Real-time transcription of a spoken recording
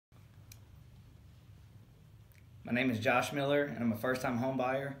My name is Josh Miller, and I'm a first-time home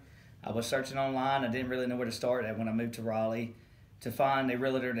buyer. I was searching online. I didn't really know where to start at when I moved to Raleigh to find a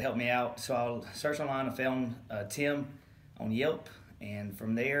realtor to help me out. So I searched online and found Tim on Yelp, and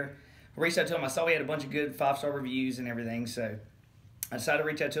from there, I reached out to him. I saw he had a bunch of good 5-star reviews and everything, so I decided to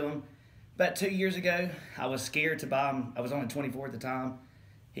reach out to him. About 2 years ago, I was scared to buy him. I was only 24 at the time.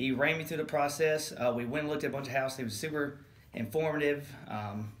 He ran me through the process. We went and looked at a bunch of houses. He was super informative.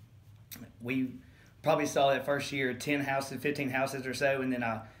 We probably saw that first year 10 houses, 15 houses or so, and then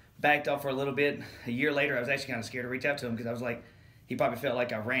I backed off for a little bit. A year later, I was actually kind of scared to reach out to him because I was like, he probably felt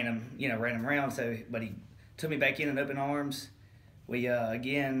like I ran him around. So, but he took me back in open arms. We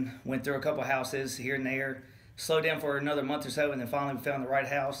again went through a couple houses here and there, slowed down for another month or so, and then finally we found the right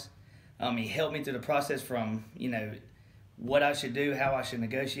house. He helped me through the process from what I should do, how I should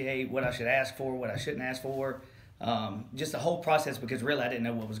negotiate, what I should ask for, what I shouldn't ask for. Just the whole process, because really I didn't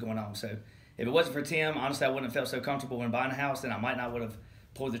know what was going on. So if it wasn't for Tim, honestly, I wouldn't have felt so comfortable when buying a house, and I might not would have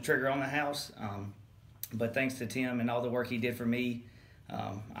pulled the trigger on the house. But thanks to Tim and all the work he did for me,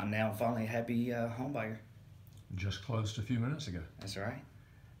 I'm now finally a happy home buyer. Just closed a few minutes ago. That's right.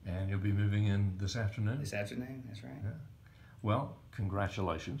 And you'll be moving in this afternoon? This afternoon, that's right. Yeah. Well,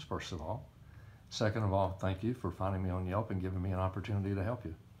 congratulations, first of all. Second of all, thank you for finding me on Yelp and giving me an opportunity to help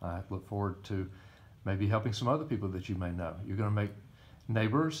you. I look forward to maybe helping some other people that you may know. You're going to make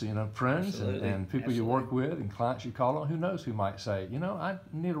neighbors, friends, and people you work with and clients you call on. Who knows who might say, I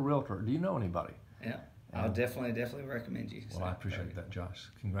need a realtor. Do you know anybody? Yeah, I'll definitely recommend you. Well, I appreciate that, Josh.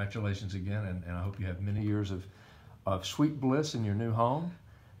 Congratulations again, and I hope you have many years of sweet bliss in your new home,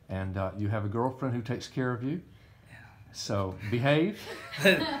 and you have a girlfriend who takes care of you. So behave.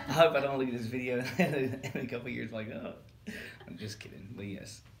 I hope I don't look at this video in a couple of years like, oh, I'm just kidding. But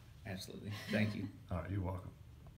yes, absolutely. Thank you. All right, you're welcome.